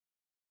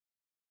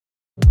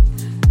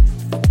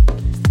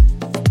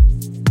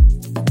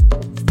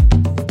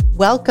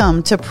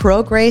Welcome to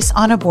Pro Grace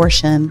on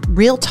Abortion,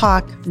 Real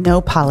Talk,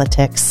 No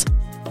Politics.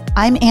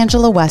 I'm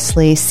Angela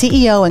Wesley,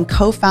 CEO and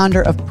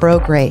co-founder of Pro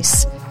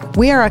Grace.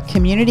 We are a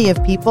community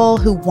of people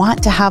who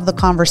want to have the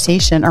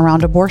conversation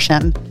around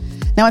abortion.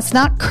 Now, it's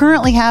not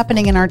currently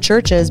happening in our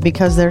churches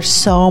because there's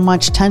so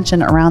much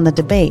tension around the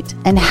debate,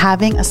 and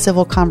having a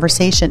civil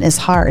conversation is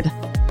hard.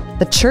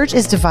 The church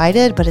is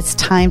divided, but it's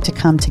time to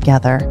come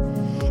together.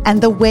 And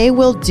the way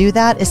we'll do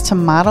that is to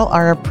model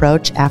our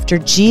approach after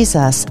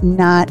Jesus,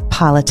 not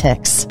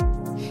politics.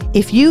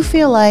 If you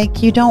feel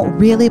like you don't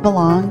really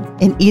belong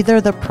in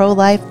either the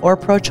pro-life or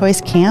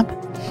pro-choice camp,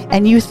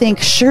 and you think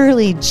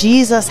surely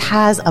Jesus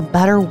has a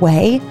better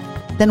way,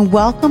 then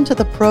welcome to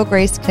the Pro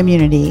Grace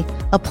community,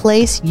 a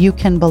place you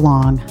can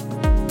belong.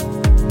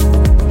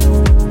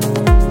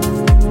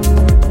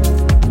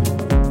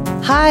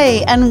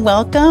 Hi, and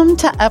welcome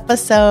to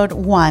episode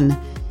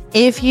 1.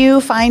 If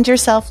you find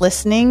yourself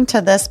listening to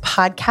this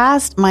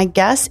podcast, my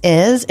guess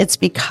is it's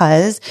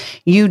because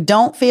you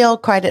don't feel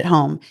quite at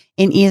home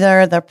in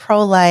either the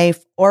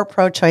pro-life or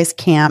pro-choice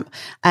camp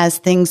as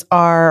things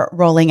are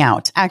rolling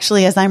out.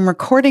 Actually, as I'm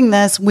recording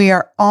this, we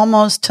are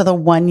almost to the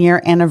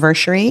 1-year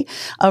anniversary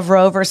of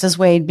Roe versus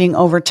Wade being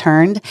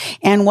overturned.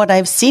 And what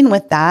I've seen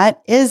with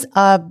that is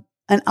an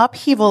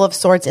upheaval of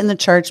sorts in the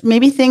church.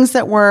 Maybe things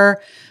that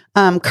were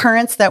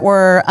currents that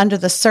were under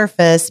the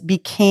surface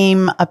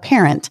became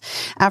apparent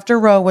after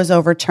Roe was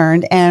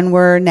overturned. And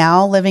we're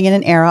now living in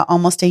an era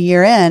almost a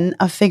year in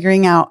of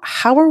figuring out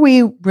how are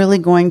we really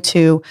going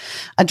to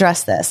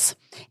address this?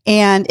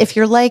 And if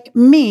you're like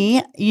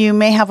me, you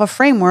may have a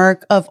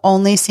framework of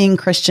only seeing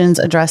Christians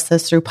address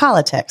this through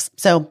politics.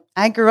 So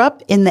I grew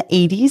up in the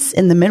 80s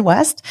in the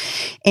Midwest,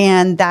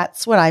 and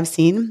that's what I've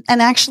seen.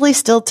 And actually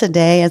still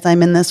today, as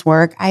I'm in this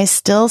work, I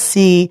still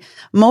see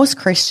most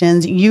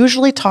Christians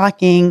usually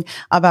talking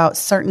about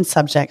certain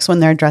subjects when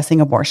they're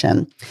addressing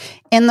abortion.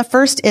 And the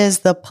first is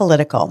the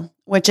political,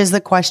 which is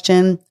the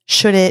question,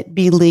 should it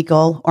be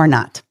legal or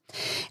not?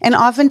 And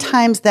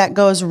oftentimes that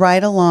goes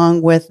right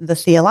along with the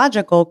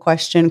theological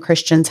question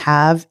Christians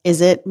have,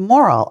 is it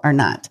moral or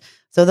not?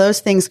 So those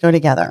things go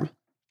together.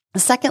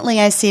 Secondly,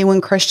 I see when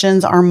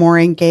Christians are more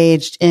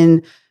engaged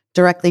in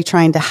directly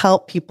trying to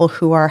help people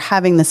who are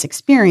having this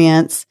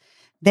experience,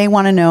 they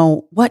want to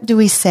know, what do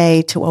we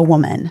say to a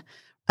woman?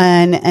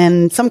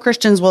 And some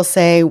Christians will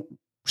say,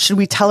 should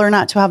we tell her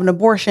not to have an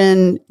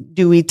abortion?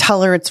 Do we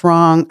tell her it's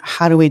wrong?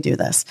 How do we do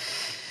this?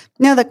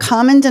 Now, the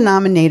common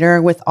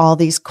denominator with all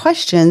these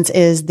questions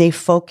is they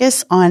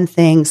focus on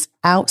things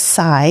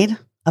outside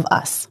of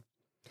us,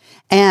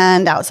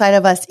 and outside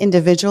of us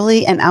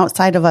individually and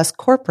outside of us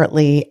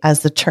corporately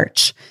as the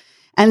church.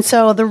 And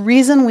so the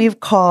reason we've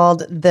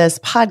called this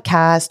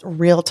podcast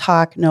Real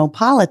Talk, No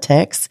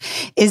Politics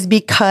is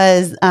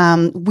because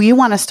we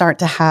want to start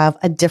to have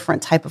a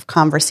different type of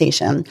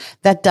conversation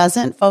that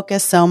doesn't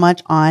focus so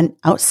much on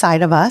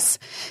outside of us.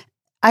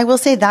 I will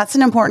say that's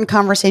an important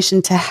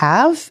conversation to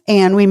have,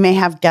 and we may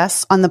have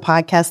guests on the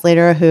podcast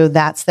later who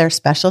that's their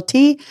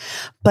specialty.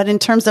 But in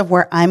terms of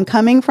where I'm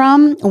coming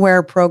from,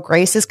 where Pro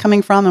Grace is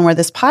coming from, and where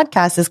this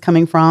podcast is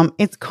coming from,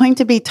 it's going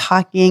to be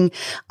talking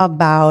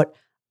about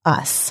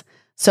us.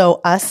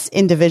 So us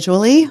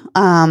individually,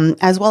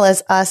 as well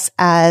as us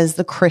as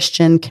the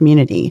Christian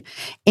community.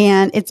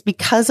 And it's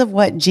because of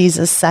what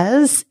Jesus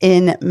says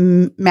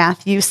in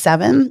Matthew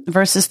 7,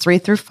 verses 3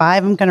 through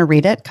 5. I'm going to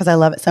read it because I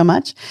love it so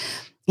much.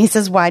 He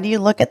says, why do you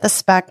look at the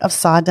speck of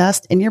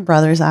sawdust in your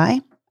brother's eye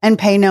and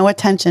pay no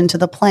attention to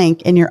the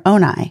plank in your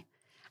own eye?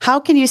 How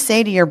can you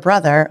say to your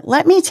brother,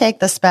 let me take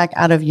the speck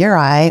out of your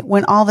eye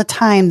when all the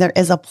time there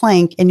is a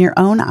plank in your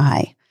own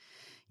eye?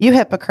 You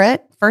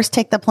hypocrite, first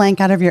take the plank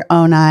out of your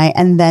own eye,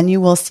 and then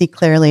you will see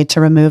clearly to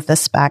remove the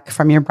speck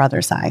from your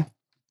brother's eye.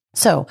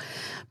 So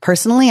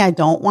personally, I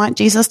don't want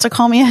Jesus to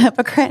call me a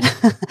hypocrite.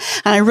 And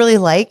I really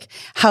like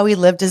how he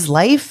lived his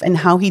life and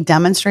how he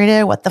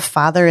demonstrated what the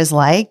Father is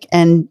like.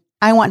 And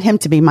I want him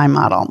to be my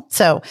model.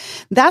 So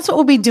that's what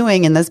we'll be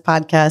doing in this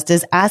podcast,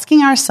 is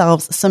asking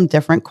ourselves some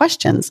different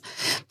questions.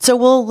 So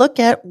we'll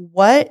look at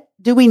what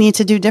do we need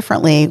to do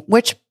differently,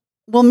 which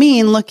will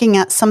mean looking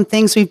at some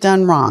things we've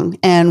done wrong.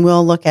 And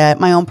we'll look at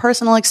my own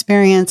personal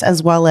experience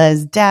as well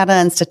as data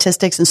and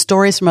statistics and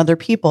stories from other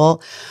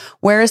people.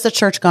 Where has the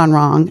church gone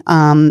wrong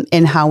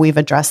in how we've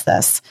addressed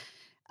this?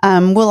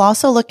 We'll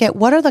also look at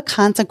what are the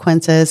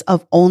consequences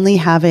of only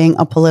having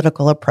a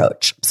political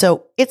approach.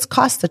 So it's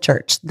cost the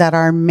church that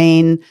our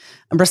main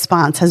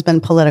response has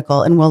been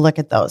political, and we'll look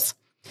at those.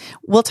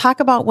 We'll talk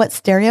about what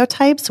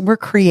stereotypes we're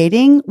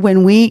creating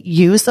when we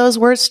use those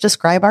words to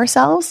describe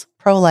ourselves,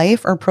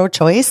 pro-life or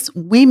pro-choice.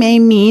 We may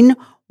mean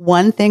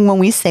one thing when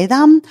we say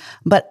them,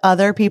 but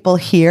other people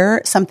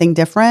hear something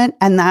different.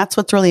 And that's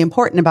what's really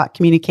important about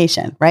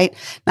communication, right?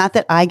 Not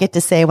that I get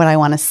to say what I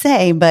want to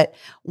say, but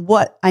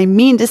what I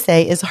mean to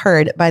say is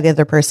heard by the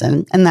other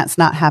person. And that's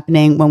not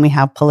happening when we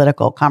have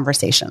political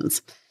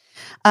conversations.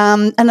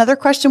 Another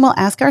question we'll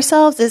ask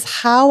ourselves is,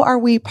 how are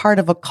we part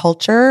of a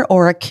culture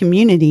or a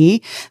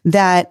community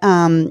that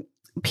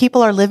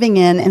people are living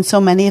in, and so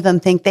many of them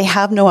think they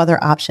have no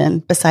other option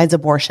besides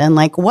abortion.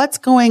 Like, what's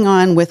going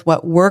on with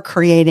what we're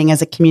creating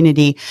as a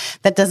community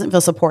that doesn't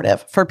feel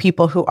supportive for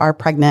people who are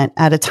pregnant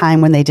at a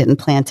time when they didn't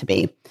plan to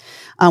be?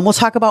 We'll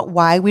talk about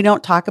why we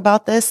don't talk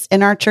about this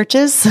in our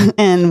churches,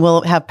 and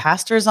we'll have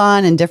pastors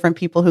on and different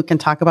people who can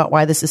talk about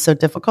why this is so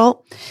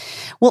difficult.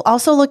 We'll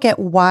also look at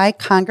why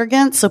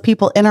congregants, so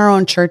people in our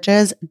own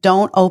churches,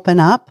 don't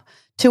open up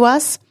to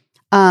us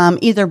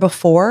either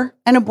before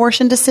an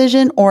abortion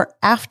decision or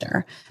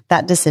after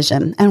that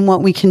decision, and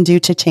what we can do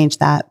to change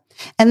that.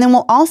 And then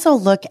we'll also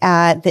look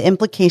at the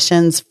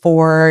implications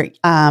for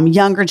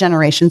younger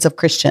generations of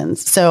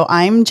Christians. So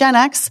I'm Gen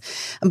X,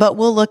 but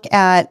we'll look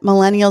at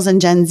millennials and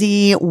Gen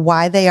Z,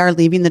 why they are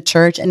leaving the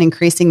church in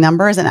increasing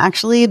numbers. And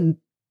actually,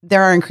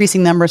 there are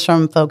increasing numbers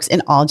from folks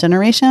in all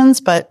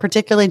generations, but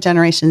particularly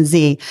Generation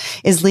Z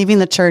is leaving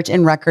the church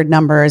in record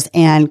numbers.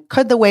 And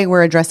could the way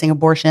we're addressing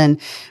abortion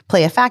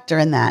play a factor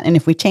in that? And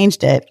if we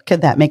changed it,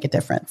 could that make a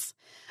difference?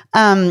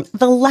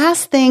 The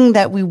last thing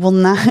that we will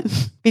not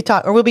be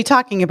we'll be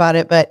talking about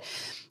it, but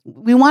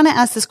we want to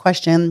ask this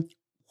question: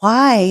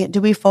 why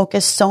do we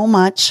focus so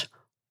much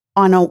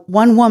on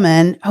one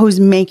woman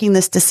who's making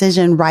this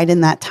decision right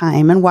in that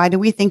time? And why do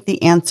we think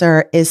the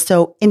answer is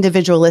so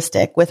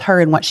individualistic with her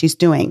and what she's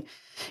doing?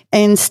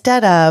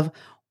 Instead of,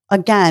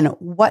 again,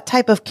 what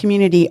type of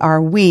community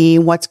are we?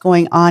 What's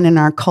going on in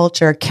our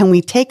culture? Can we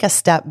take a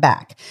step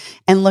back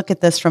and look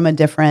at this from a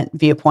different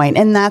viewpoint?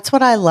 And that's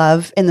what I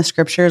love in the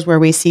scriptures, where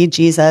we see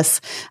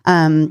Jesus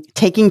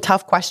taking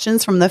tough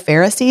questions from the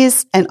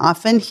Pharisees. And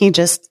often he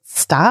just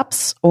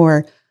stops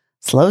or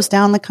slows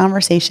down the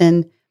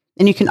conversation.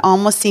 And you can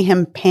almost see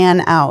him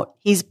pan out.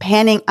 He's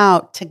panning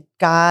out to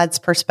God's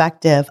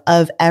perspective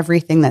of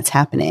everything that's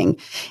happening.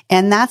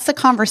 And that's the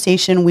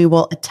conversation we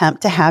will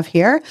attempt to have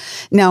here.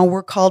 Now,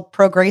 we're called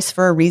pro-grace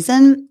for a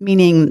reason,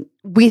 meaning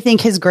we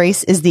think his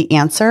grace is the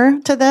answer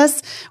to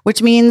this,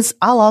 which means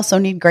I'll also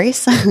need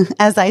grace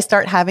as I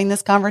start having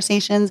these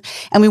conversations.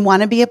 And we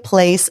want to be a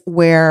place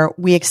where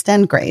we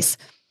extend grace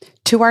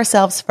to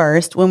ourselves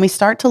first. When we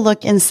start to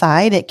look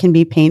inside, it can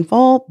be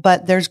painful,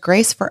 but there's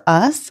grace for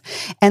us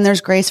and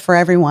there's grace for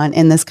everyone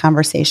in this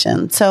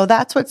conversation. So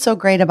that's what's so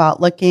great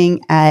about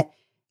looking at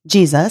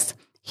Jesus.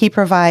 He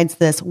provides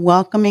this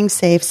welcoming,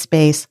 safe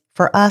space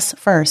for us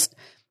first,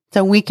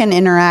 so we can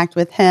interact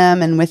with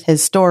him and with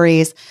his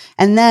stories,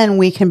 and then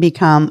we can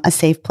become a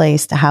safe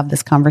place to have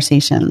this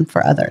conversation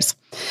for others.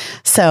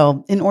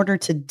 So in order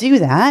to do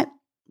that,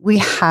 we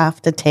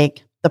have to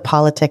take the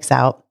politics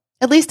out,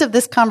 at least of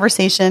this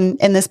conversation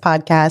in this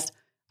podcast.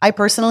 I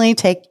personally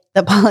take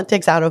the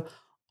politics out of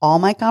all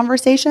my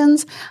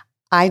conversations.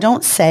 I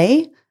don't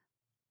say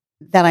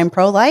that I'm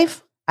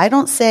pro-life. I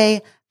don't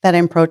say that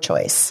I'm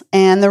pro-choice.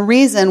 And the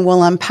reason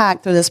we'll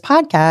unpack through this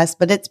podcast,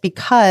 but it's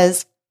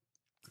because,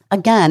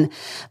 again,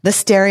 the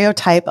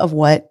stereotype of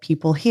what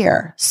people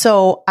hear.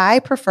 So I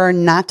prefer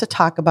not to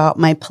talk about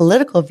my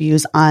political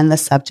views on the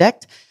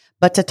subject,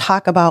 but to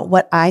talk about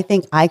what I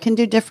think I can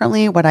do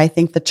differently, what I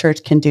think the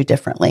church can do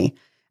differently.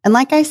 And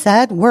like I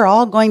said, we're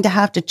all going to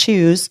have to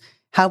choose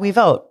how we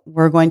vote.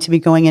 We're going to be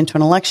going into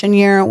an election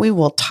year. We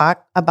will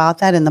talk about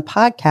that in the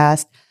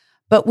podcast,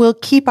 but we'll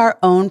keep our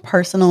own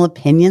personal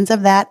opinions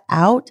of that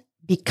out,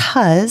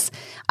 because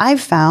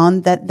I've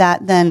found that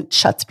that then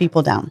shuts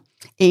people down.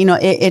 You know,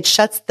 it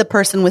shuts the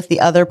person with the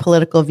other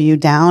political view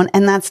down.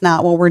 And that's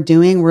not what we're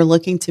doing. We're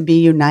looking to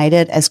be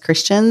united as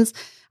Christians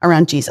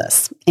around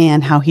Jesus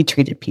and how he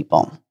treated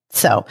people.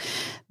 So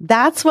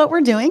that's what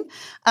we're doing.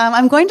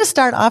 I'm going to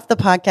start off the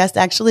podcast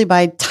actually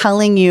by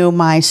telling you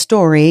my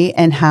story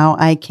and how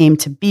I came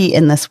to be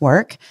in this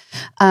work.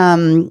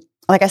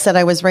 Like I said,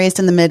 I was raised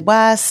in the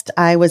Midwest.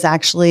 I was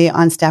actually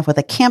on staff with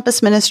a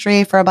campus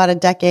ministry for about a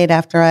decade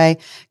after I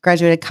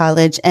graduated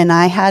college. And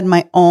I had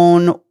my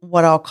own,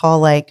 what I'll call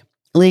like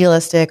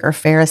legalistic or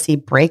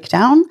Pharisee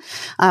breakdown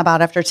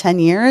about after 10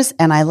 years.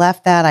 And I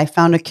left that. I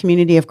found a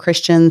community of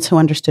Christians who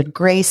understood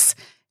grace,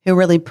 who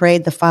really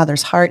prayed the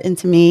Father's heart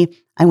into me.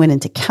 I went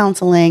into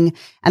counseling,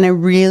 and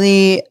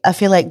I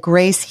feel like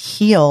grace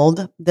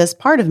healed this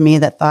part of me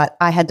that thought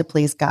I had to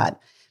please God.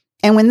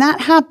 And when that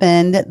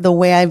happened, the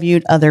way I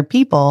viewed other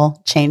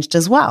people changed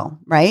as well,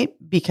 right?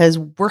 Because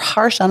we're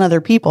harsh on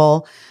other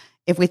people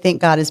if we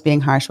think God is being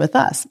harsh with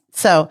us.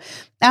 So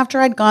after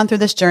I'd gone through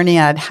this journey,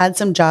 I'd had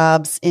some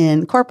jobs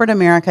in corporate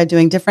America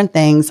doing different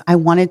things. I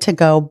wanted to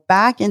go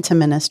back into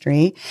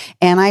ministry,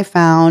 and I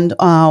found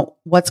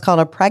what's called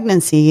a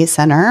pregnancy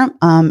center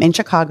in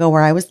Chicago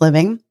where I was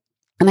living.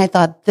 And I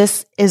thought,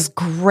 this is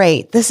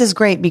great. This is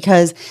great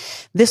because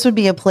this would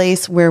be a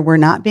place where we're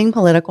not being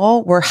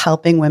political. We're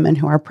helping women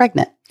who are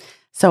pregnant.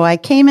 So I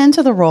came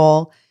into the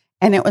role,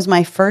 and it was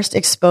my first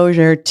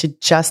exposure to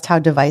just how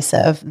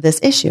divisive this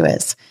issue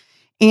is.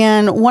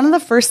 And one of the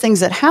first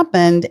things that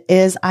happened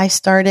is I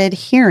started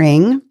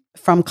hearing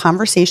from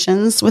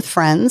conversations with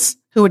friends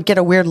who would get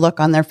a weird look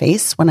on their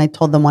face when I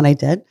told them what I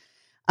did.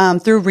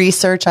 Through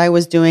research I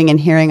was doing and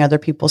hearing other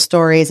people's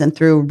stories, and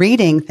through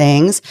reading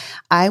things,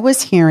 I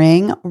was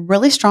hearing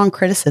really strong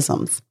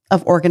criticisms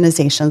of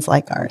organizations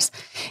like ours.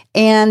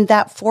 And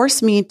that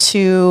forced me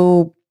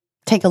to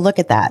take a look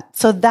at that.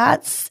 So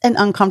that's an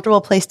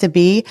uncomfortable place to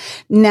be.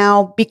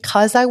 Now,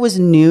 because I was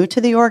new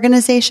to the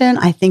organization,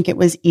 I think it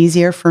was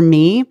easier for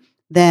me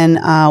than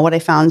what I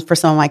found for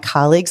some of my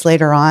colleagues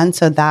later on.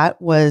 So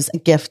that was a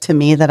gift to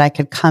me that I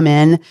could come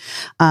in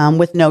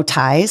with no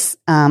ties.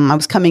 I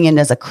was coming in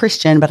as a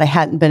Christian, but I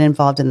hadn't been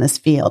involved in this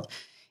field.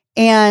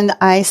 And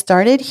I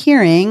started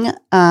hearing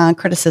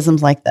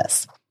criticisms like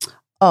this.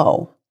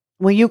 Oh,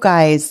 well, you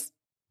guys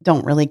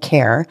don't really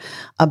care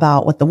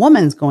about what the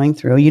woman's going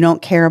through. You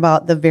don't care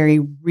about the very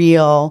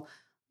real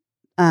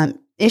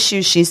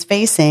issues she's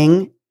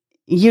facing.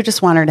 You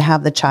just want her to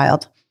have the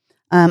child.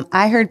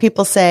 I heard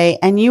people say,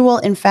 and you will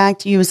in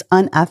fact use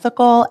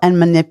unethical and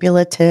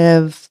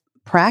manipulative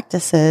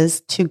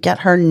practices to get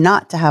her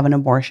not to have an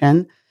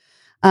abortion.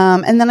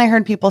 And then I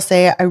heard people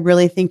say, I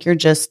really think you're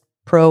just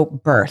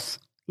pro-birth.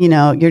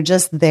 You're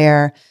just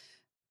there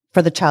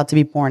for the child to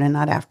be born and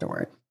not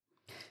afterward.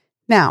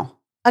 Now,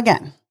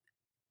 again,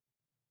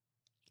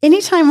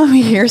 anytime when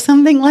we hear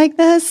something like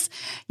this,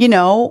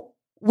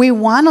 we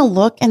want to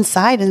look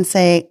inside and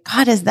say,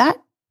 God, is that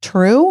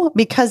true?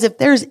 Because if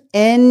there's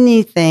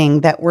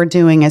anything that we're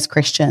doing as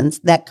Christians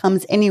that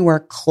comes anywhere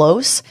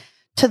close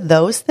to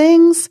those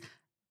things,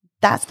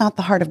 that's not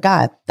the heart of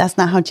God. That's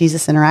not how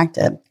Jesus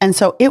interacted. And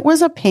so it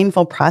was a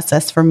painful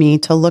process for me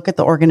to look at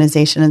the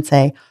organization and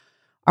say,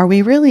 are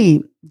we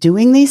really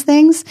doing these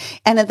things?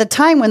 And at the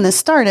time when this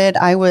started,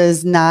 I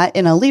was not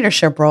in a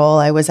leadership role.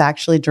 I was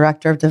actually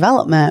director of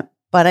development,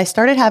 but I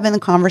started having the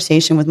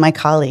conversation with my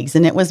colleagues.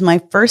 And it was my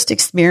first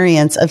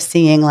experience of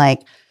seeing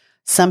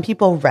some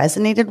people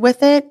resonated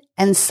with it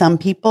and some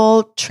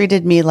people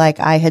treated me like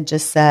I had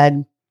just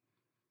said,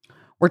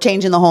 we're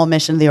changing the whole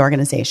mission of the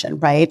organization,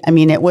 right? I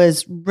mean, it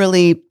was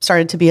really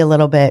started to be a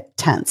little bit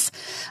tense.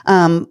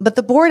 But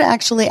the board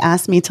actually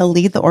asked me to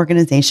lead the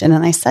organization.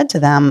 And I said to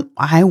them,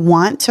 I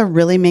want to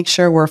really make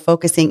sure we're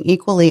focusing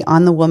equally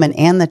on the woman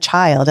and the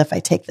child if I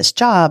take this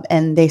job.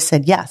 And they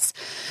said, yes.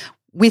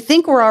 We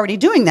think we're already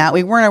doing that.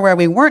 We weren't aware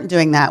we weren't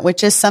doing that,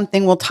 which is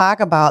something we'll talk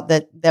about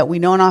that we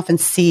don't often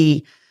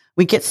see.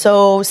 We get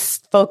so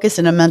focused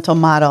in a mental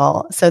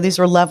model. So these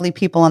were lovely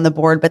people on the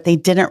board, but they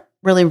didn't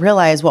really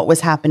realize what was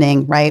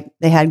happening, right?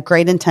 They had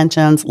great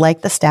intentions,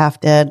 like the staff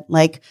did,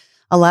 like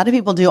a lot of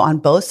people do on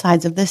both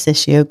sides of this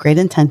issue, great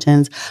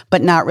intentions,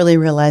 but not really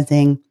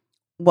realizing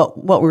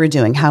what we were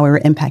doing, how we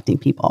were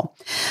impacting people.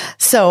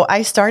 So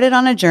I started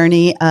on a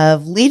journey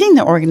of leading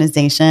the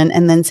organization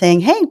and then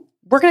saying, hey,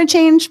 we're going to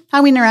change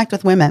how we interact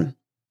with women.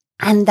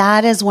 And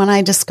that is when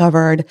I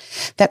discovered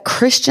that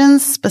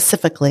Christians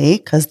specifically,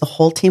 because the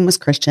whole team was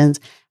Christians,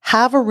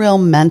 have a real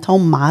mental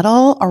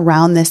model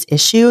around this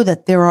issue,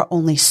 that there are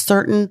only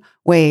certain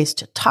ways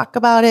to talk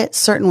about it,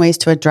 certain ways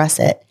to address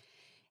it.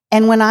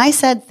 And when I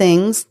said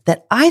things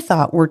that I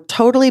thought were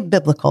totally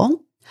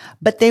biblical,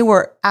 but they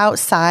were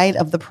outside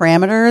of the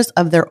parameters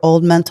of their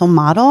old mental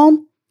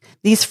model,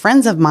 these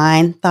friends of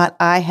mine thought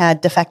I had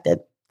defected,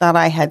 thought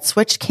I had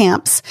switched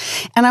camps.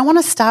 And I want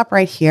to stop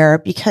right here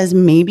because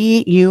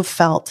maybe you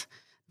felt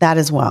that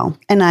as well.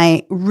 And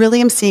I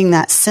really am seeing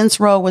that since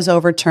Roe was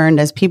overturned,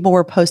 as people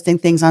were posting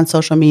things on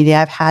social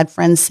media, I've had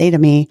friends say to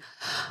me,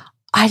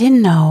 I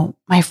didn't know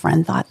my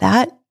friend thought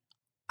that.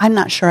 I'm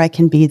not sure I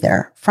can be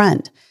their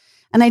friend.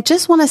 And I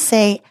just want to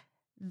say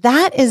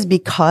that is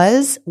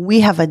because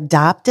we have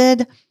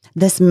adopted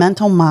this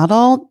mental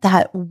model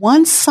that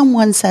once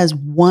someone says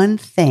one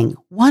thing,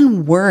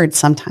 one word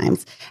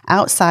sometimes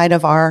outside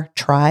of our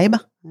tribe,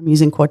 I'm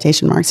using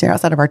quotation marks here,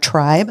 outside of our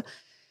tribe,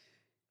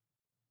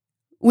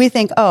 we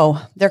think,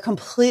 oh, they're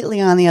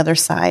completely on the other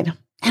side.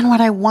 And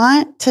what I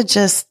want to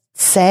just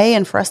say,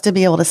 and for us to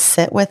be able to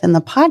sit with in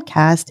the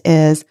podcast,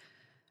 is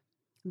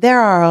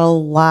there are a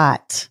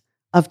lot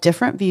of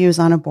different views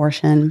on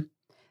abortion.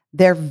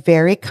 They're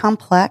very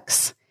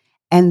complex,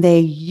 and they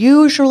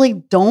usually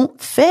don't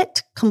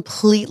fit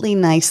completely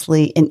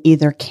nicely in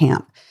either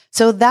camp.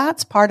 So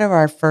that's part of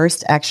our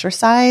first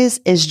exercise,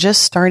 is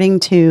just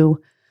starting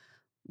to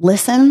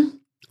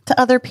listen to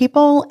other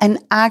people and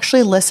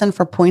actually listen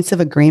for points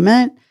of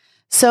agreement.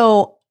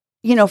 So,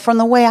 from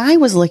the way I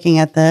was looking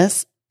at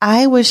this,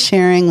 I was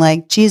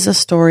sharing Jesus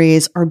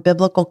stories or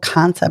biblical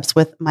concepts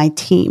with my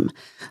team.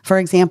 For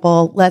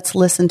example, let's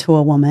listen to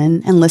a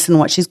woman and listen to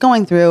what she's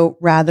going through,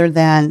 rather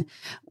than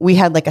we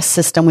had a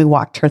system we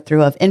walked her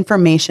through of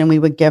information we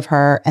would give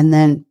her and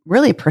then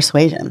really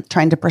persuasion,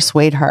 trying to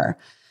persuade her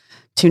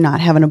to not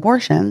have an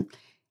abortion.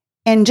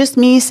 And just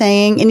me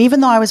saying, and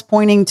even though I was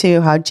pointing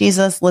to how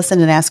Jesus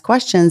listened and asked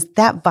questions,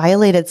 that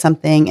violated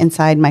something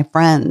inside my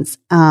friends.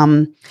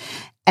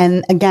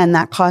 And again,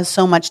 that caused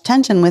so much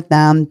tension with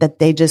them that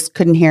they just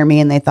couldn't hear me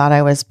and they thought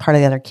I was part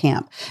of the other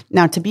camp.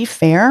 Now, to be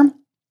fair,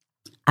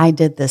 I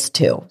did this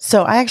too.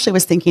 So I actually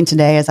was thinking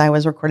today as I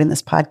was recording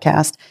this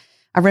podcast,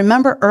 I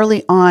remember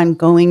early on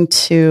going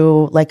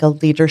to a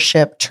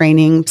leadership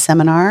training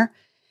seminar,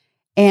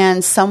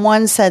 and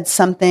someone said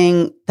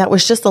something that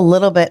was just a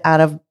little bit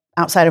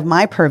outside of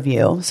my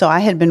purview. So I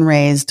had been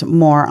raised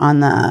more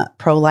on the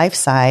pro-life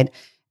side.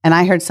 And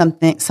I heard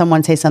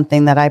someone say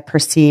something that I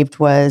perceived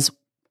was,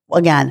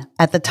 again,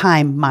 at the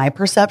time, my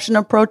perception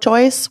of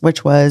pro-choice,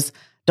 which was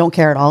don't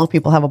care at all if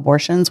people have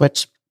abortions,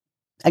 which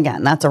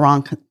again, that's a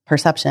wrong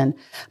perception.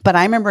 But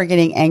I remember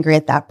getting angry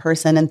at that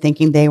person and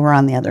thinking they were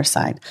on the other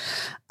side.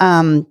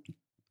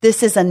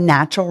 This is a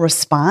natural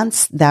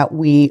response that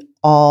we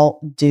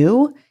all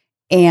do.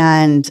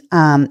 And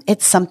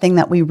it's something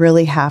that we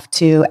really have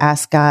to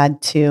ask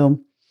God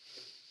to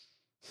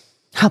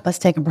help us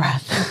take a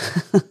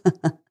breath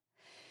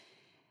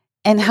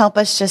and help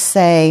us just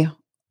say,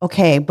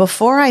 okay,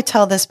 before I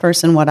tell this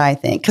person what I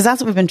think, because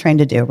that's what we've been trained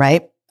to do,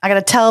 right? I got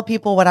to tell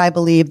people what I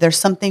believe. There's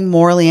something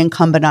morally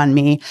incumbent on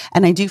me.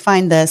 And I do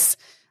find this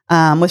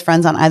with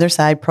friends on either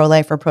side,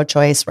 pro-life or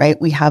pro-choice, right?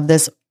 We have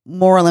this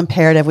moral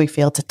imperative we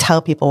feel to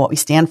tell people what we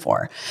stand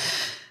for.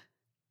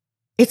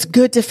 It's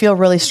good to feel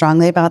really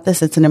strongly about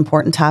this. It's an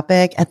important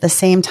topic. At the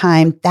same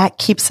time, that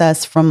keeps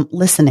us from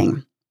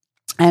listening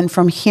and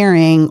from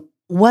hearing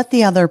what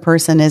the other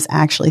person is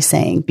actually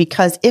saying.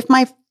 Because if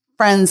my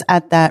friends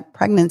at that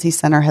pregnancy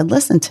center had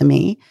listened to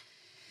me,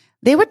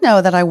 they would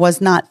know that I was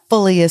not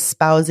fully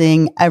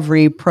espousing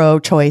every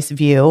pro-choice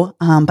view,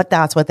 but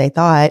that's what they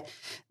thought.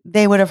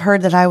 They would have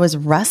heard that I was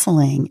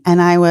wrestling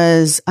and I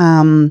was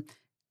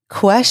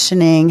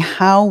questioning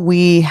how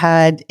we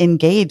had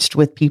engaged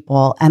with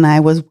people. And I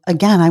was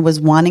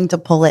wanting to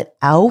pull it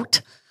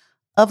out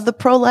of the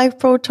pro-life,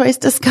 pro-choice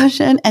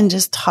discussion and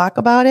just talk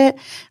about it.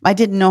 I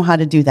didn't know how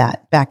to do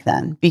that back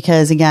then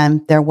because,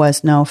 again, there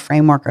was no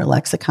framework or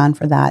lexicon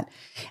for that.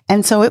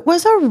 And so it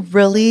was a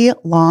really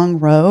long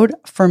road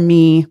for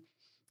me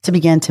to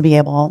begin to be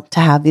able to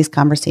have these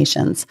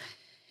conversations.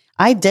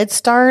 I did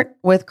start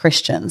with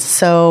Christians.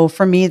 So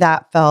for me,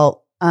 that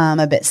felt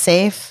a bit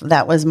safe.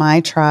 That was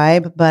my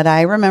tribe. But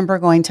I remember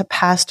going to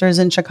pastors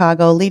in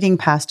Chicago, leading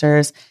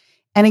pastors,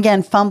 and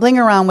again, fumbling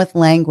around with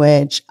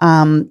language.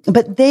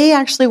 But they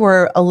actually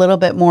were a little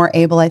bit more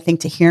able, I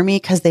think, to hear me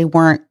because they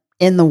weren't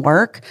in the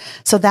work.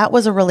 So that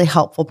was a really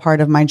helpful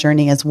part of my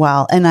journey as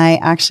well. And I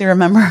actually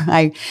remember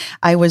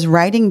I was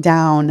writing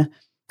down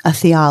a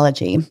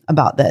theology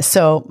about this.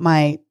 So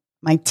my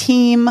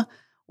team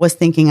was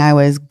thinking I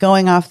was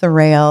going off the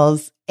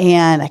rails,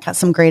 and I got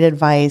some great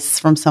advice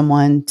from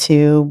someone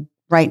to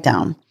write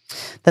down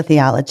the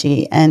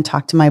theology and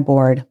talk to my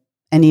board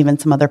and even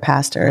some other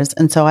pastors.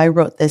 And so I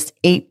wrote this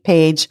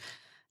 8-page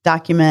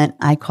document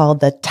I called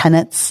the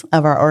tenets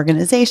of our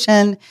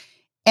organization.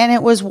 And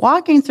it was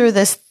walking through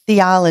this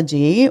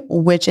theology,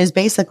 which is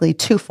basically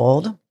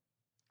twofold.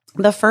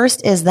 The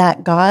first is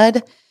that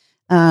God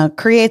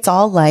creates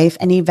all life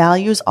and he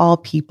values all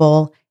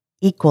people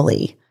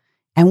equally.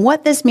 And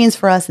what this means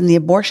for us in the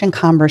abortion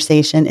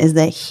conversation is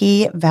that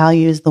he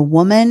values the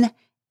woman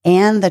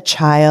and the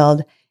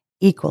child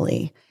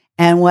equally.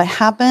 And what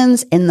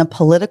happens in the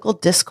political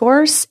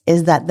discourse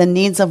is that the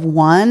needs of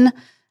one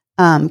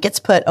gets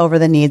put over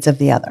the needs of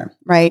the other,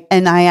 right?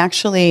 And I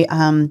actually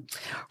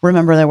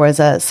remember there was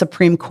a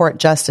Supreme Court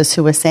justice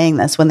who was saying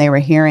this when they were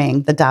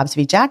hearing the Dobbs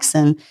v.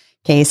 Jackson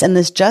case. And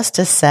this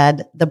justice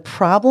said, the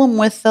problem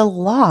with the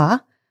law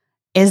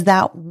is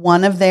that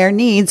one of their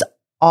needs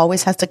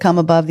always has to come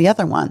above the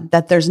other one,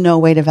 that there's no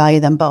way to value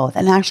them both.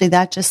 And actually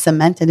that just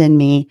cemented in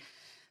me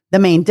the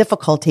main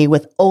difficulty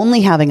with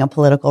only having a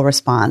political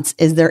response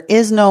is there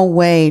is no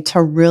way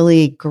to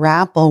really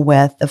grapple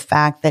with the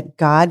fact that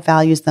God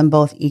values them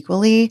both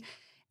equally.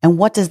 And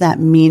what does that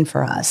mean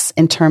for us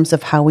in terms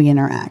of how we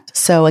interact?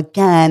 So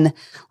again,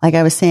 like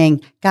I was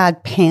saying,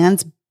 God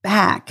pans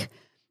back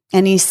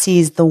and he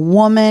sees the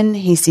woman,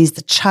 he sees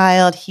the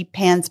child, he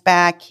pans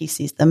back, he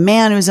sees the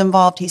man who's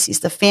involved, he sees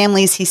the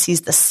families, he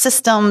sees the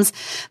systems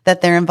that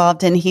they're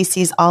involved in, he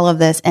sees all of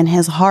this, and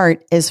his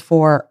heart is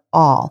for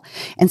all.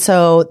 And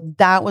so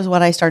that was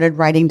what I started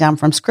writing down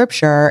from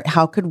scripture.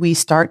 How could we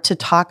start to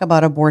talk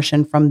about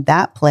abortion from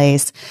that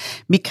place?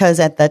 Because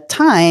at the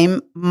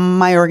time,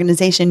 my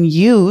organization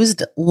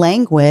used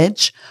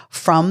language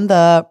from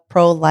the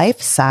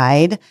pro-life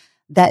side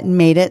that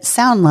made it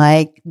sound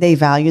like they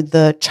valued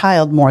the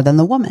child more than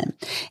the woman.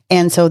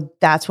 And so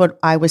that's what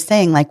I was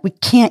saying. Like, we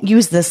can't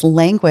use this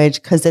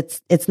language because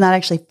it's not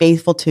actually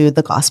faithful to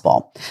the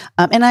gospel.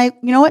 And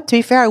you know what, to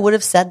be fair, I would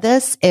have said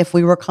this if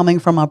we were coming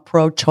from a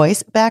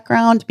pro-choice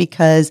background,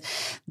 because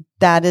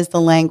that is the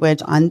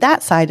language on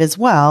that side as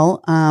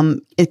well.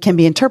 It can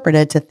be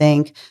interpreted to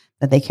think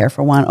that they care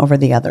for one over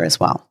the other as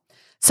well.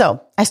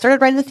 So I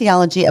started writing the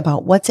theology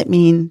about what's it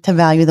mean to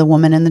value the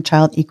woman and the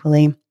child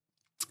equally.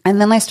 And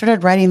then I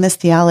started writing this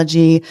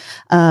theology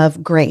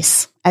of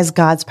grace as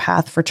God's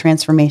path for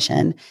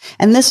transformation.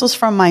 And this was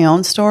from my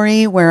own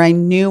story where I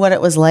knew what it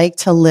was like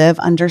to live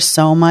under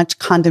so much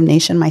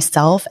condemnation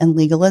myself and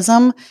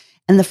legalism,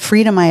 and the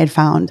freedom I had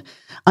found,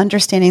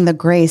 understanding the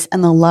grace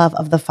and the love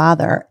of the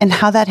Father and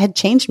how that had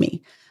changed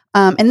me.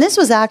 And this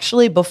was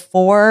actually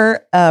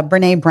before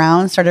Brené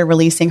Brown started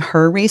releasing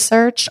her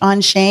research on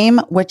shame,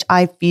 which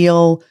I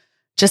feel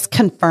just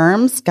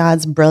confirms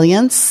God's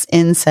brilliance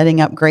in setting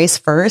up grace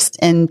first.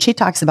 And she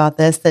talks about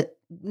this, that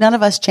none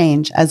of us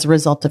change as a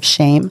result of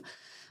shame.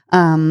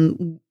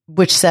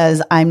 which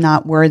says I'm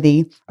not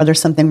worthy or there's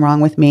something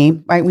wrong with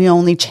me, right? We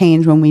only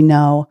change when we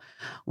know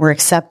we're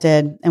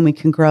accepted and we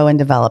can grow and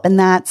develop. And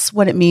that's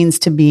what it means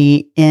to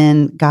be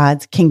in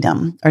God's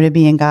kingdom or to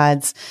be in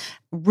God's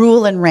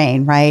rule and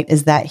reign, right?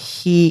 Is that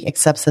he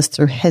accepts us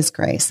through his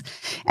grace.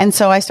 And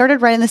so I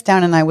started writing this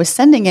down and I was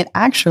sending it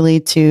actually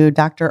to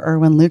Dr.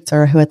 Erwin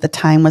Lutzer, who at the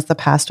time was the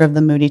pastor of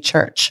the Moody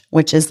Church,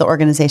 which is the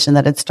organization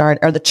that had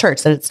started, or the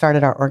church that had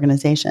started our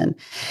organization.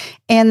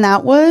 And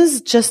that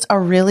was just a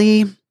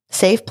really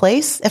safe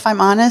place, if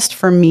I'm honest,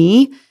 for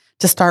me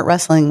to start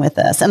wrestling with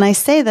this. And I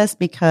say this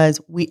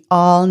because we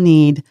all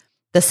need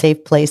the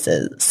safe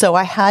places. So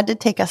I had to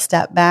take a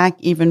step back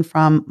even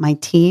from my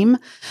team,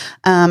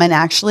 and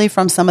actually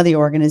from some of the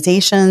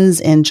organizations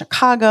in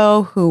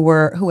Chicago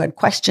who had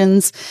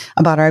questions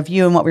about our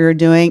view and what we were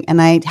doing.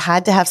 And I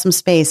had to have some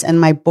space, and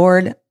my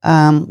board,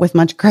 with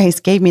much grace,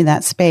 gave me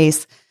that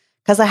space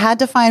because I had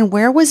to find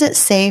where was it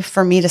safe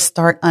for me to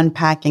start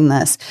unpacking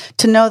this,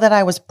 to know that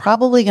I was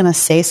probably going to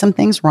say some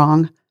things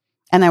wrong.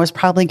 And I was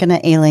probably going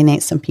to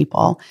alienate some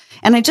people.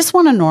 And I just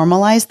want to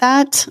normalize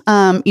that.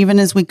 Even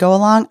as we go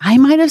along, I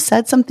might have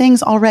said some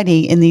things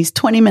already in these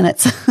 20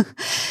 minutes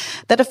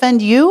that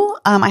offend you.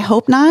 I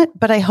hope not,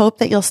 but I hope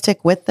that you'll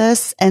stick with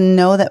this and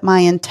know that my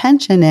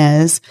intention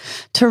is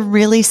to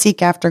really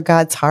seek after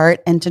God's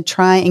heart and to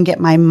try and get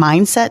my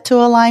mindset to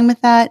align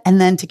with that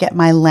and then to get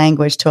my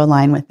language to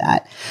align with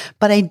that.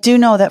 But I do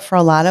know that for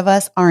a lot of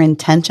us, our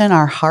intention,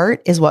 our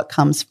heart is what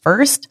comes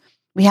first.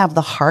 We have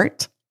the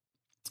heart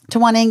to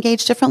want to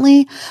engage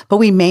differently, but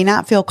we may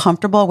not feel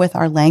comfortable with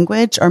our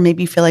language or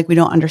maybe feel like we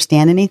don't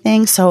understand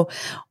anything. So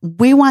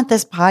we want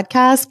this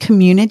podcast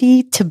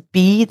community to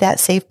be that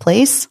safe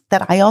place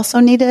that I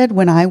also needed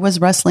when I was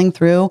wrestling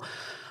through.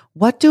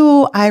 What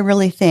do I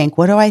really think?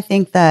 What do I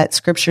think that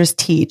scriptures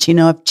teach? You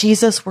know, if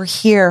Jesus were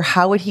here,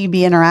 how would he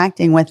be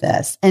interacting with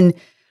this? And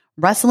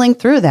wrestling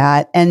through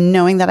that and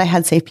knowing that I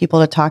had safe people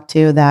to talk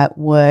to that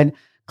would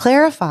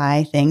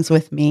clarify things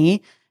with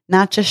me,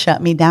 not just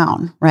shut me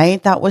down,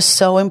 right? That was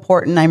so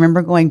important. I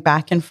remember going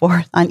back and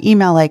forth on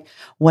email, like,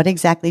 what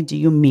exactly do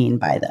you mean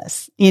by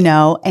this? You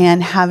know,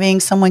 and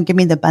having someone give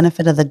me the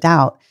benefit of the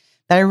doubt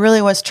that I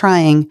really was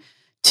trying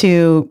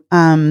to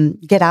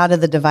get out of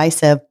the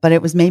divisive, but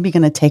it was maybe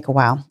going to take a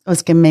while. It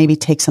was going to maybe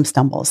take some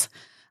stumbles.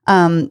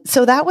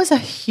 So that was a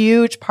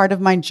huge part of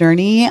my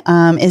journey,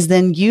 is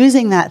then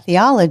using that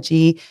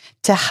theology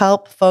to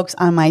help folks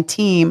on my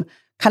team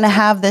kind of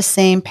have this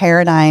same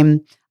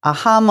paradigm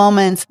aha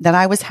moments that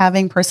I was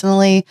having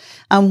personally.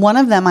 One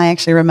of them, I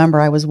actually remember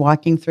I was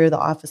walking through the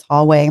office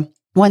hallway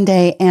one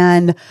day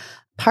and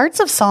parts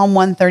of Psalm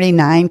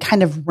 139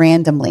 kind of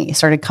randomly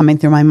started coming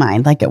through my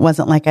mind. Like it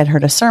wasn't like I'd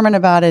heard a sermon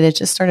about it. It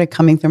just started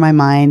coming through my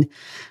mind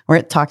where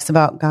it talks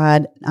about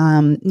God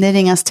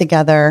knitting us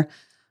together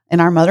in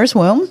our mother's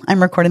womb.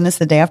 I'm recording this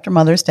the day after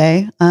Mother's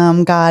Day.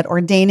 God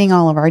ordaining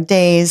all of our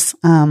days,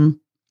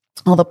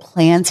 all the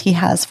plans he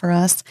has for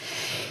us.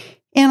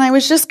 And I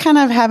was just kind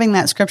of having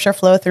that scripture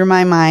flow through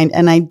my mind.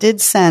 And I did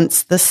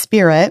sense the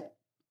Spirit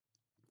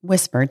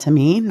whisper to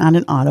me, not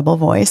an audible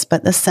voice,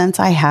 but the sense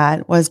I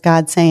had was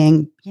God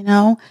saying, you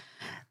know,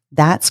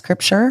 that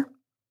scripture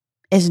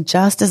is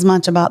just as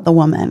much about the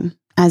woman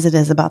as it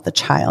is about the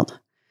child.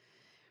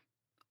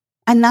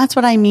 And that's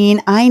what I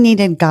mean. I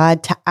needed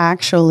God to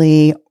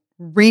actually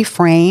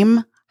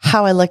reframe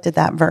how I looked at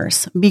that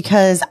verse,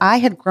 because I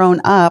had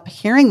grown up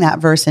hearing that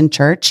verse in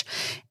church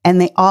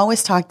and they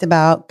always talked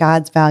about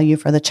God's value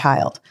for the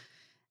child.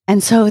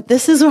 And so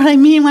this is what I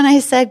mean when I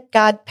said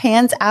God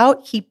pans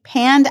out. He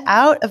panned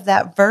out of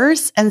that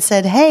verse and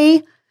said, hey,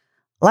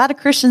 a lot of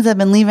Christians have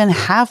been leaving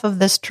half of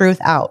this truth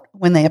out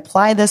when they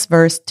apply this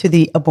verse to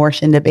the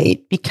abortion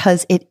debate,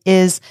 because it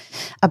is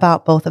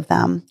about both of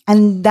them.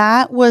 And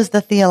that was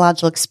the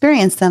theological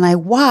experience. Then I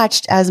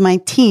watched as my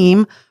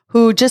team,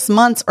 who just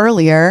months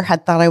earlier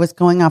had thought I was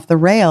going off the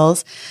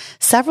rails,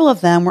 several of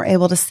them were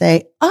able to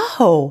say,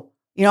 oh,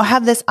 you know,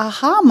 have this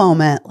aha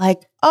moment, like,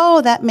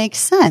 oh, that makes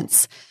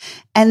sense.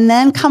 And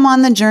then come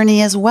on the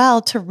journey as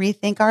well to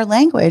rethink our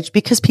language,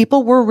 because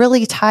people were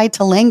really tied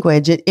to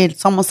language.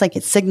 It's almost like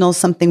it signals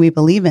something we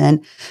believe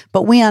in,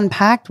 but we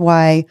unpacked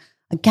why,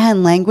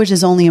 again, language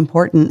is only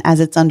important as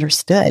it's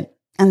understood.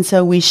 And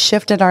so we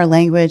shifted our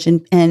language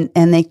and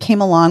they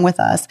came along with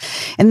us.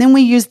 And then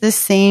we used this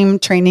same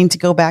training to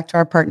go back to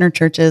our partner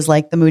churches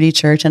like the Moody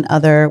Church and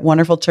other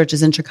wonderful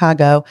churches in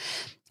Chicago.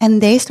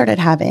 And they started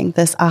having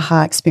this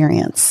aha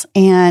experience.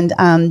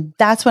 And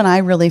that's when I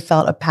really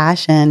felt a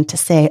passion to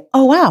say,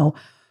 oh, wow,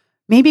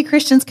 maybe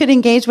Christians could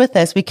engage with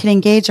this. We could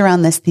engage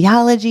around this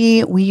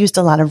theology. We used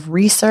a lot of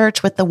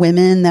research with the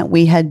women that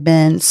we had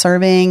been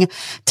serving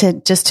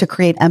to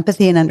create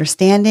empathy and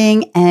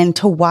understanding, and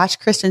to watch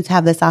Christians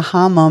have this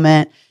aha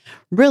moment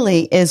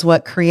really is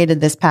what created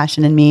this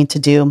passion in me to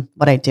do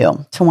what I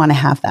do, to want to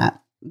have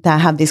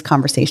have these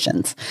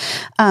conversations.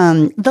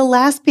 The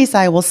last piece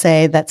I will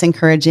say that's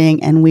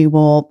encouraging, and we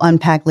will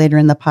unpack later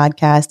in the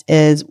podcast,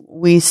 is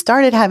we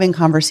started having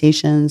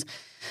conversations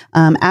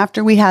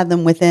after we had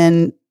them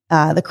within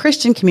the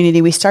Christian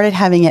community, we started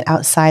having it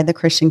outside the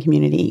Christian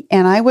community.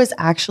 And I was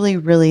actually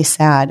really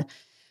sad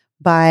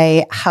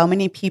by how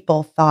many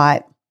people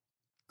thought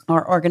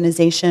our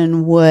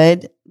organization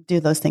would do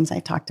those things I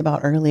talked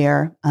about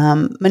earlier,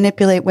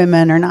 manipulate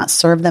women or not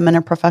serve them in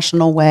a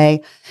professional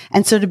way.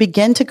 And so to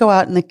begin to go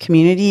out in the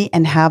community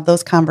and have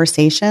those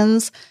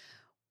conversations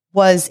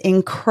was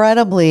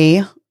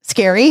incredibly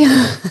scary.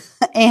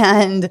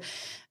 And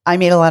I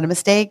made a lot of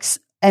mistakes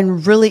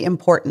and really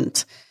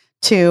important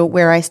to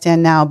where I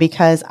stand now,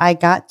 because I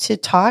got to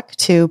talk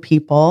to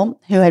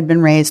people who had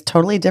been raised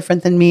totally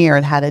different than me or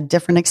had had a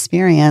different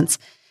experience.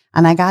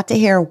 And I got to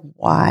hear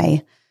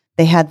why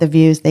they had the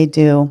views they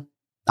do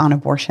on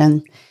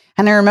abortion.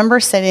 And I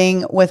remember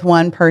sitting with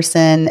one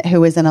person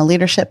who was in a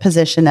leadership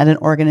position at an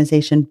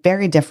organization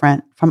very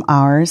different from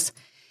ours.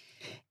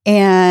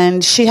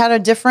 And she had a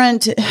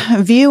different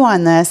view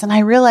on this. And I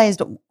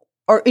realized,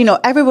 or,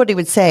 everybody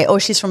would say, oh,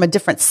 she's from a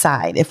different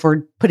side if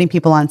we're putting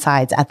people on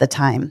sides at the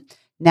time.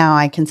 Now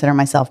I consider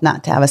myself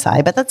not to have a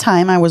side, but at the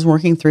time I was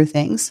working through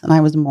things and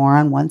I was more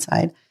on one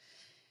side.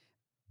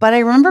 But I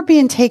remember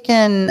being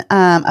taken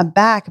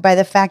aback by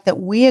the fact that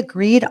we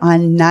agreed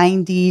on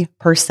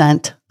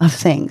 90% of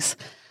things.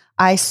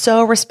 I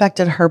so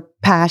respected her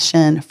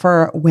passion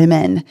for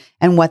women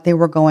and what they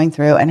were going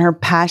through, and her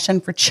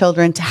passion for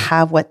children to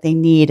have what they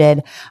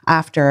needed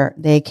after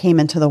they came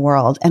into the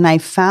world. And I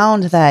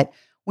found that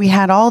we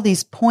had all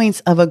these points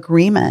of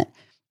agreement,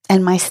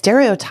 and my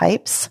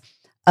stereotypes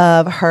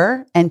of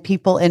her and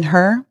people in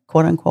her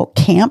quote unquote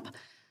camp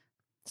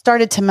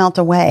started to melt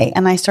away.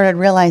 And I started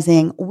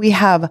realizing we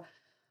have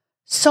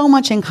so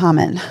much in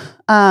common.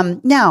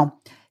 Now,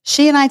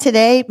 she and I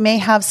today may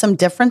have some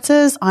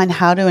differences on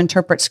how to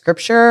interpret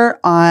scripture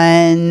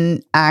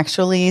on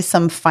actually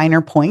some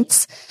finer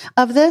points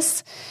of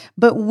this,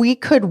 but we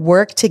could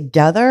work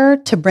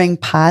together to bring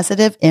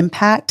positive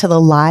impact to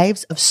the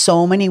lives of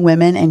so many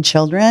women and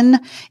children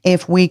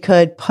if we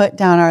could put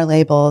down our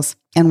labels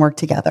and work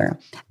together.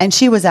 And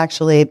she was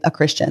actually a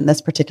Christian,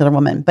 this particular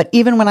woman. But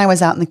even when I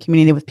was out in the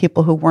community with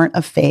people who weren't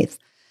of faith,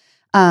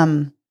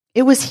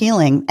 it was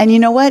healing. And you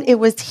know what? It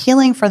was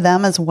healing for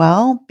them as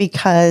well,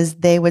 because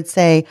they would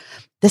say,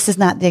 this is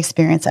not the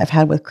experience I've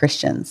had with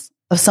Christians,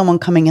 of someone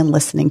coming and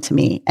listening to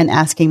me and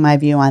asking my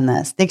view on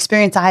this. The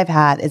experience I've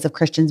had is of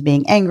Christians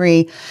being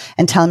angry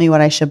and telling me what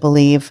I should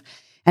believe.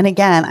 And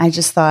again, I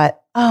just thought,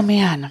 oh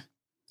man,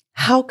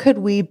 how could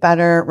we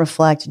better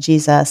reflect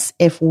Jesus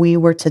if we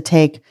were to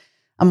take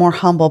a more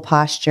humble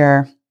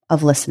posture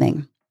of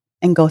listening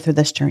and go through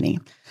this journey?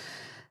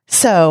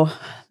 So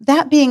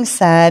that being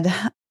said,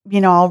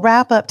 I'll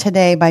wrap up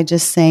today by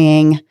just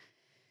saying,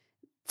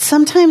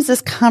 sometimes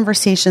these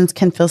conversations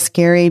can feel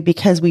scary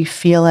because we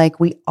feel like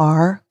we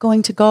are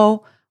going to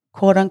go,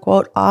 quote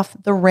unquote, off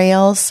the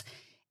rails.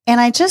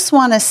 And I just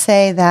want to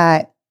say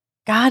that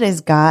God is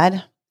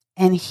God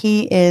and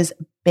He is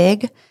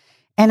big.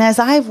 And as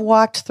I've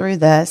walked through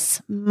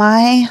this,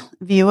 my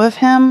view of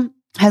Him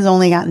has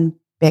only gotten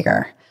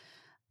bigger.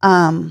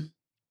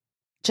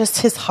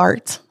 Just His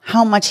heart,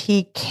 how much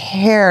He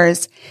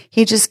cares.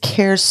 He just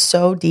cares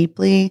so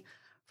deeply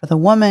for the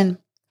woman,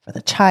 for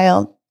the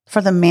child,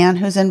 for the man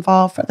who's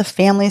involved, for the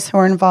families who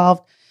are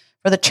involved,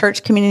 for the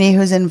church community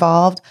who's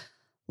involved.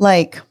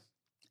 Like,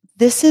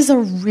 this is a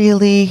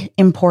really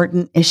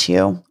important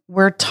issue.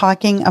 We're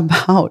talking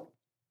about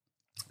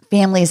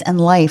families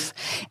and life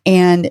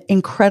and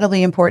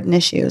incredibly important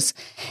issues.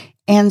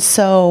 And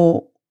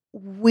so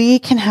we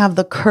can have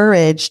the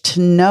courage to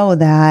know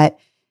that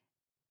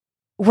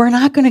we're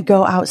not going to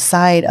go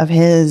outside of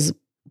His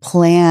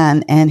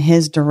plan and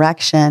His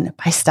direction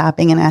by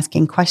stopping and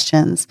asking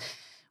questions.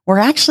 We're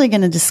actually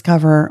going to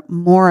discover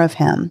more of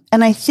Him.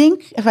 And I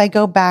think if I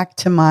go back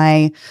to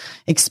my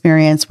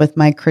experience with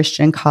my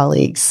Christian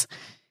colleagues,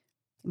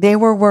 they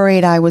were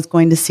worried I was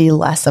going to see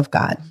less of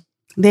God.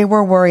 They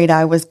were worried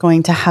I was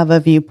going to have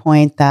a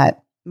viewpoint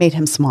that made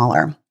Him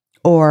smaller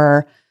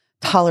or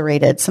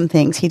tolerated some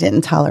things He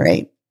didn't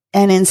tolerate.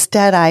 And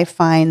instead, I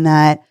find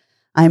that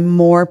I'm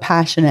more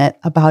passionate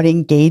about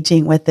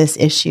engaging with this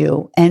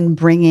issue and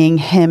bringing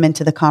Him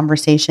into the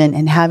conversation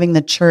and having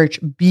the church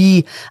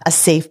be a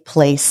safe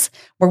place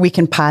where we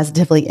can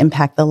positively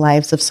impact the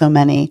lives of so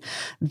many,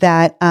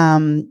 that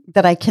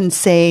I can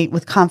say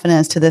with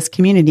confidence to this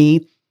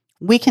community,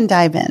 we can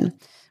dive in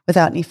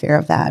without any fear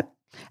of that.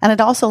 And I'd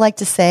also like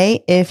to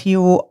say, if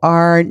you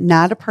are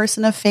not a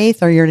person of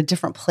faith or you're at a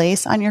different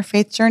place on your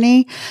faith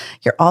journey,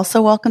 you're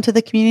also welcome to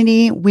the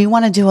community. We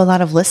want to do a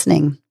lot of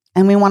listening.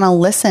 And we want to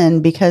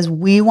listen because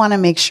we want to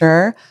make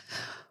sure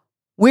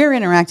we're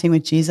interacting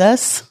with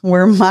Jesus,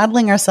 we're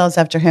modeling ourselves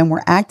after Him,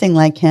 we're acting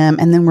like Him,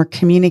 and then we're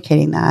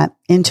communicating that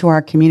into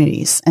our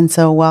communities. And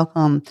so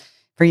welcome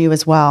for you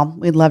as well.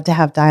 We'd love to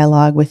have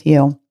dialogue with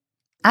you.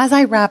 As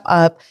I wrap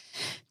up,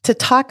 to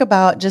talk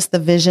about just the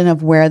vision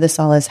of where this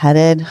all is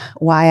headed,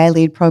 why I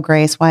lead Pro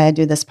Grace, why I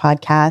do this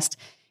podcast,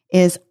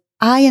 is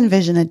I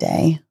envision a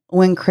day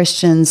when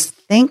Christians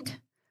think,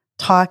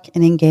 talk,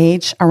 and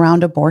engage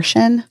around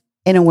abortion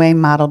in a way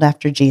modeled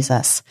after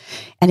Jesus.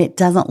 And it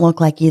doesn't look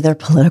like either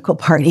political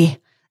party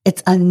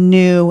It's a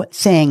new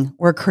thing.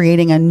 We're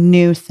creating a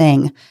new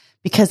thing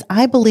because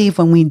I believe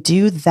when we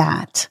do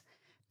that,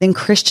 then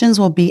Christians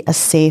will be a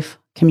safe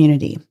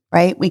community,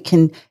 right? We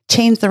can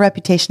change the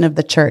reputation of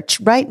the church.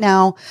 Right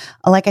now,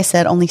 like I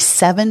said, only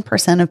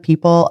 7% of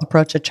people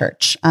approach a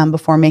church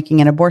before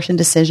making an abortion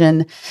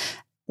decision.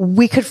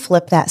 We could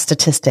flip that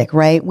statistic,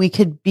 right? We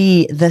could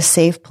be the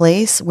safe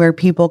place where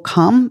people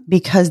come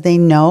because they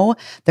know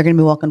they're going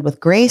to be welcomed with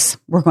grace.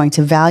 We're going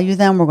to value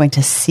them. We're going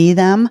to see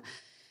them.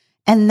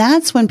 And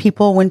that's when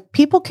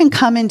people can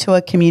come into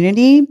a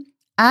community,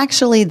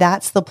 actually,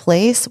 that's the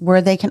place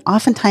where they can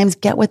oftentimes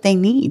get what they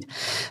need.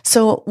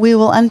 So we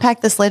will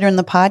unpack this later in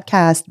the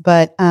podcast.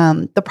 But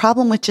the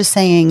problem with just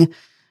saying,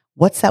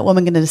 what's that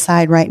woman going to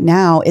decide right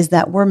now, is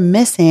that we're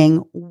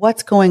missing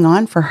what's going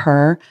on for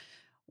her,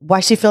 why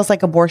she feels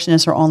like abortion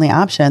is her only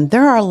option.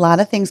 There are a lot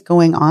of things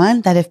going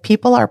on that if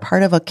people are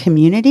part of a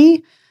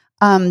community,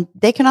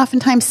 they can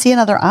oftentimes see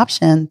another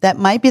option that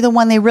might be the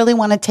one they really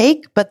want to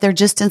take, but they're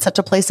just in such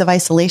a place of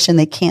isolation,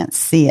 they can't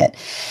see it.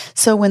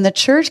 So when the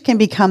church can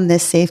become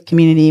this safe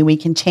community, we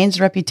can change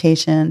the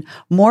reputation,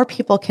 more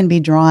people can be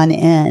drawn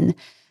in.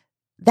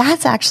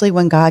 That's actually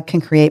when God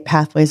can create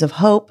pathways of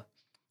hope,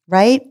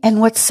 right? And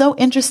what's so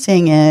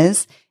interesting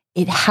is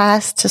it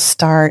has to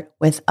start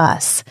with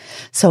us.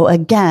 So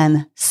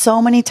again,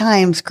 so many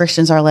times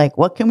Christians are like,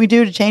 what can we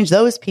do to change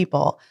those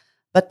people?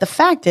 But the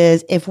fact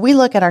is, if we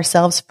look at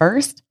ourselves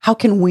first, how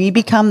can we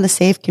become the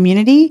safe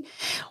community?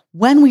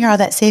 When we are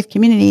that safe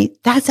community,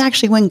 that's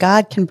actually when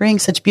God can bring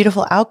such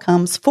beautiful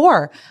outcomes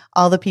for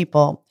all the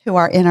people who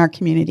are in our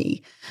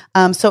community.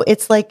 So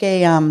it's like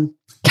a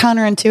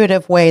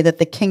counterintuitive way that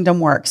the kingdom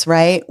works,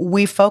 right?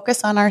 We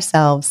focus on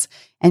ourselves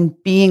and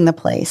being the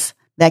place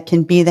that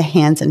can be the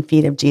hands and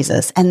feet of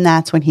Jesus. And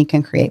that's when he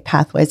can create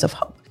pathways of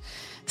hope.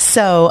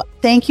 So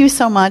thank you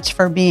so much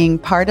for being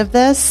part of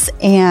this.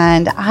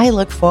 And I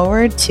look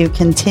forward to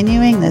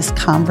continuing this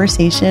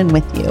conversation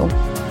with you.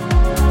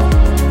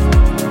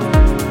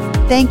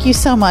 Thank you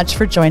so much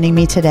for joining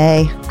me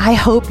today. I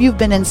hope you've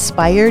been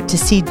inspired to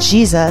see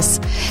Jesus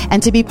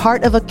and to be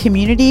part of a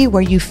community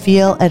where you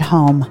feel at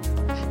home.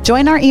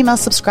 Join our email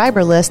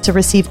subscriber list to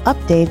receive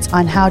updates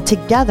on how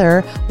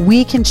together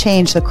we can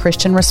change the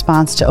Christian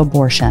response to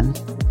abortion.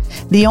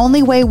 The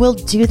only way we'll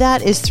do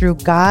that is through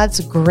God's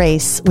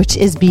grace, which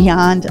is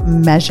beyond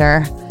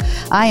measure.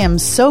 I am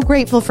so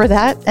grateful for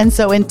that. And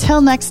so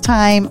until next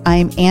time,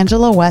 I'm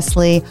Angela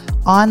Wesley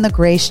on the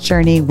Grace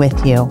Journey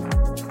with you.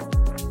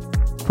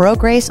 Pro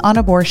Grace on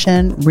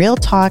Abortion, Real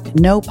Talk,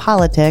 No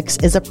Politics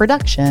is a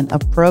production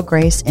of Pro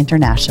Grace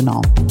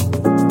International.